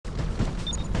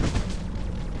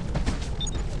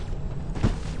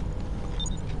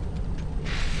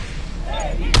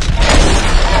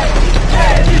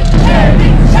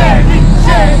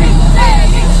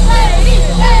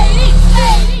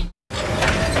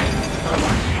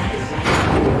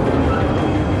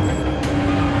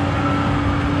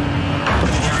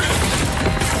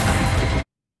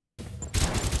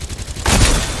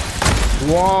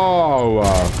Wow,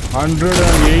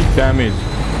 108 damage.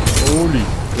 Holy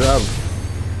crap.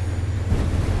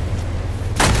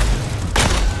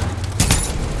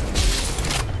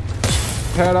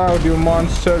 Head out, you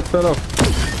monster fellow.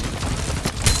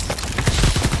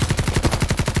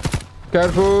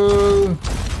 Careful.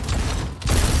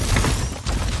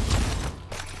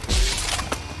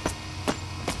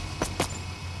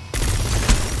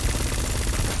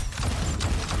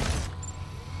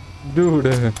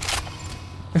 Dude.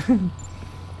 Mark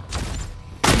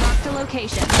the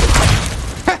location.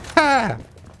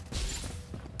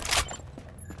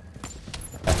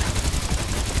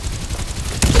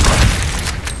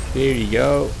 Here you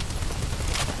go.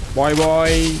 Bye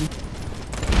bye.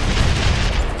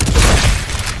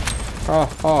 Oh.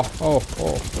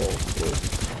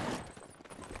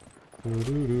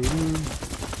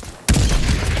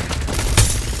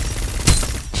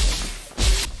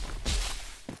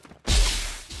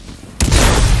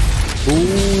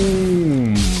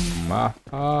 Boom!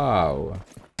 Wow!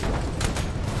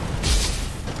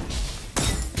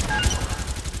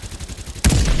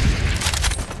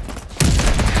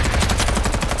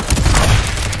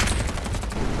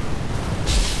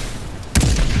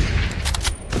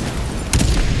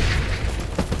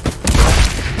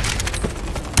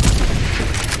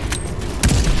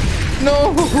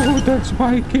 No, that's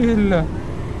my kill.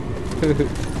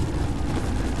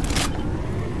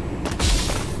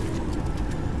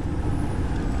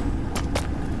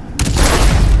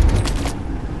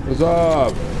 What's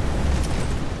up?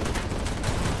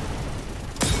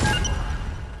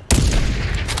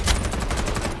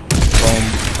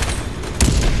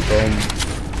 Boom.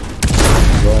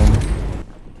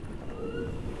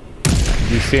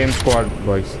 The same squad,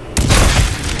 boys.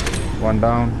 One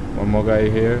down. One more guy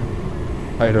here.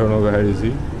 I don't know where is he.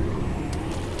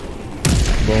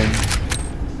 Boom.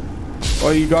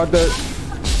 Oh, you got that.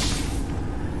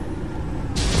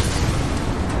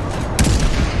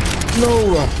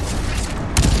 No.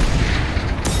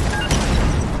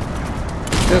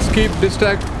 Just keep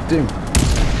distracting.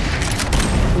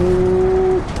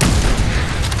 Ooh.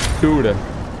 Dude.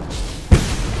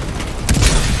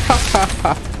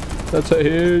 That's a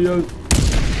aerial.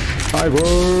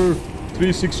 Cyber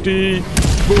 360.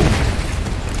 Boom.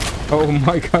 Oh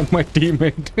my god, my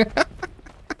teammate.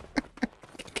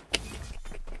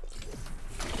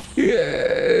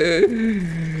 Yeah.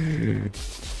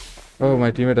 Oh,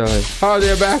 my teammate alive. Oh,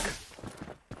 they're back.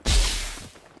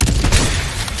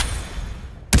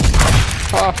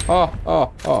 Oh.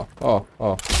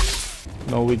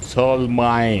 No, it's all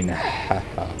mine.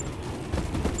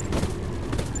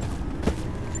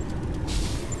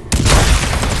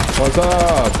 What's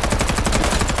up?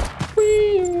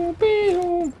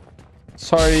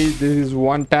 Sorry, this is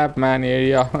one tap man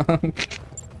area.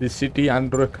 The city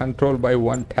under control by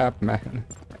one tap man.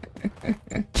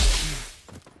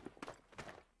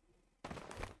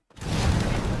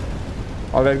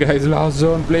 Alright guys, last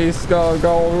zone, please. Go.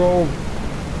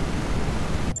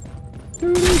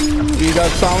 We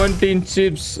got 17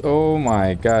 chips. Oh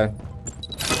my god.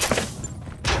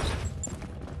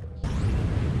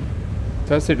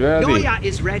 That's it, where are they? Noya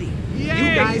is ready. Yay,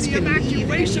 You guys the can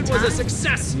evacuation leave was a anytime.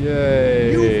 success.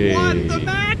 Yay. You won the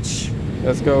match.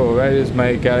 Let's go. Where is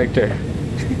my character?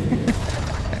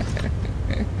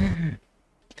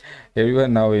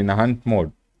 Everyone now in hunt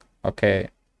mode. Okay.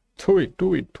 To it.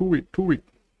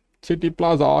 City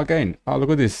Plaza again. Oh,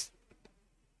 look at this.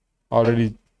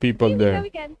 Already people there.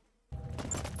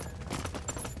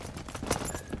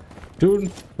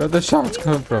 Dude, where the shots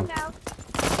come from?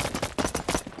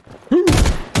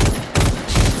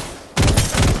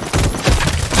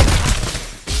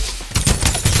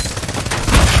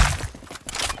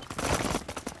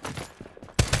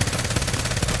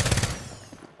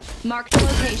 Mark the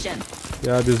location.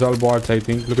 Yeah, these are all bots, I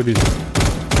think. Look at this.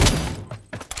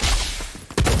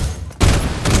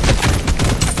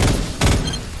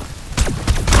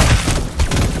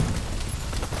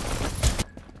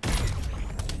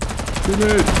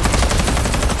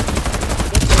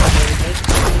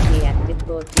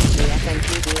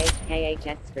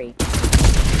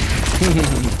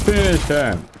 Finish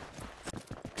him.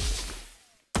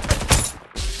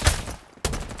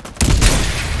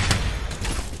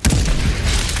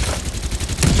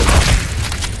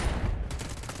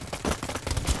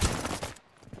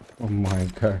 Oh my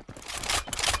god.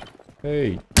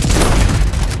 Hey.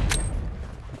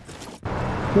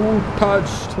 Who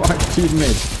touched my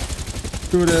teammate?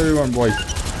 Shoot everyone, boys.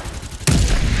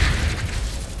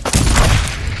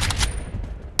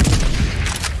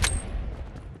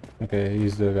 Okay,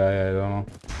 he's the guy, I don't know.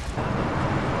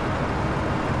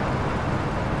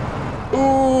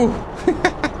 Ooh!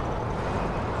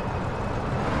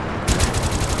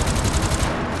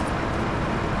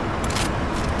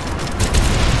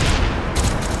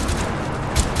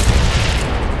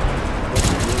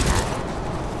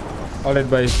 Alright,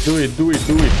 boys, do it, do it,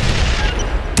 do it.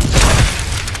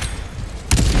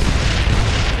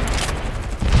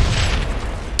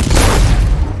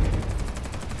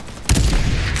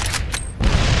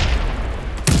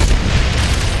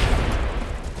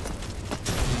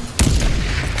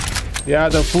 Yeah,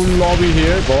 the full lobby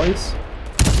here, boys.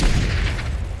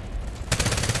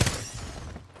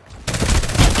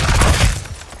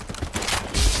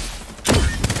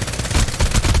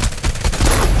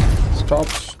 Stop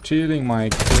stealing my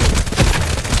kill.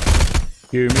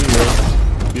 Give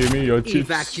me your chips.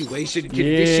 Evacuation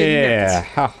condition Yeah, met.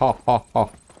 ha ha ha ha.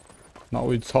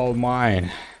 Now it's all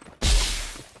mine.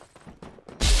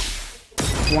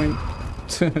 Point.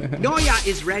 Noya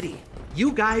is ready.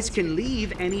 You guys can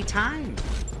leave anytime.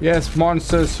 Yes,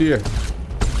 monsters here.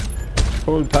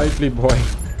 Hold tightly, boy.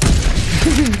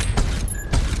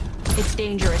 It's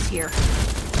dangerous here.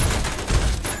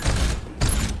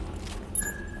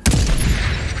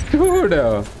 Dude,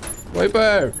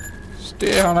 Viper,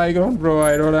 stay on high ground, bro.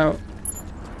 I don't have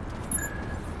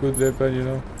good weapon, you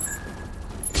know.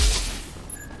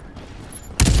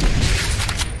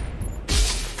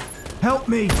 Help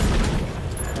me!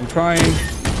 I'm trying.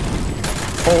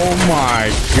 Oh my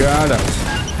god.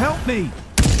 Help me!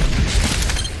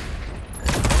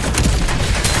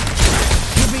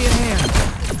 Give me a hand!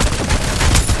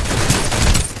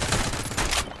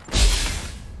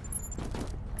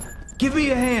 Give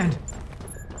me a hand!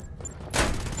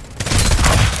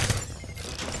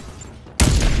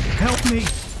 Help me!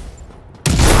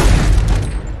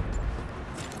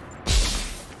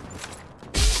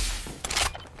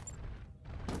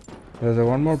 There's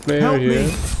one more player Help here.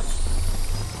 me!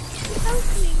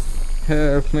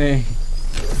 Help me.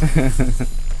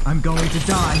 I'm going to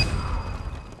die.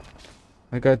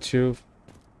 I got you.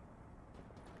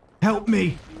 Help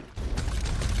me!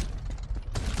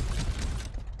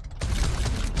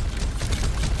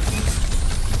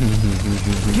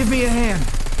 Give me a hand!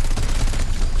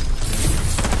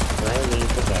 I need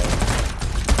to go.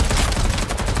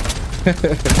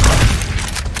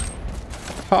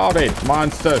 Howdy,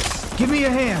 monsters. Give me a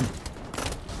hand!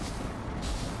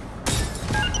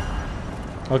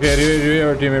 Okay, revive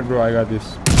your teammate, bro. I got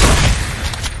this.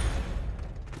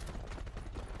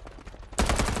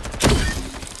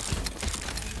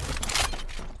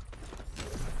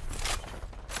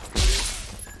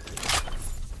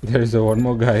 There's one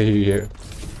more guy here.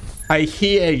 I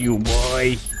hear you,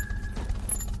 boy.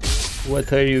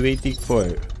 What are you waiting for?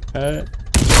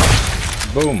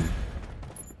 Boom.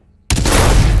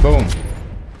 Boom.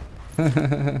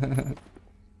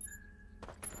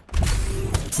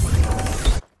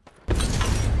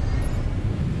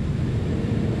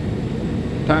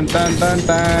 Dun dun dun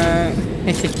dun.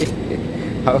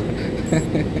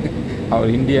 Our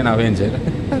Indian Avenger.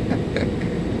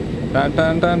 Dun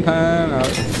dun dun dun.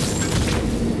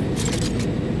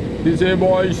 DJ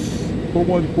boys,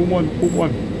 come on, come on, come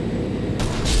on.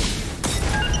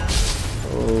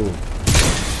 Oh,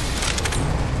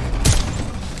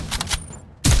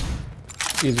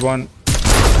 he's one.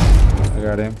 I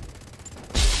got him.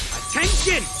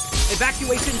 Attention!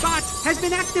 Evacuation bot has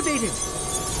been activated.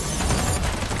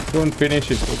 Don't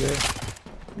finish it, okay?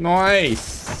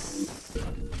 Nice.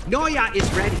 Noya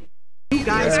is ready. You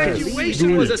guys can leave.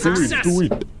 Do Was a it, do it, success. do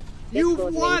it. You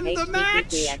Discord won link the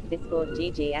match. Discord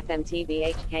GG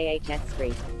FMTVHKHS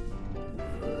Street.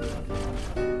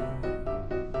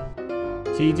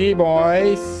 GG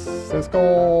boys, let's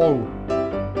go.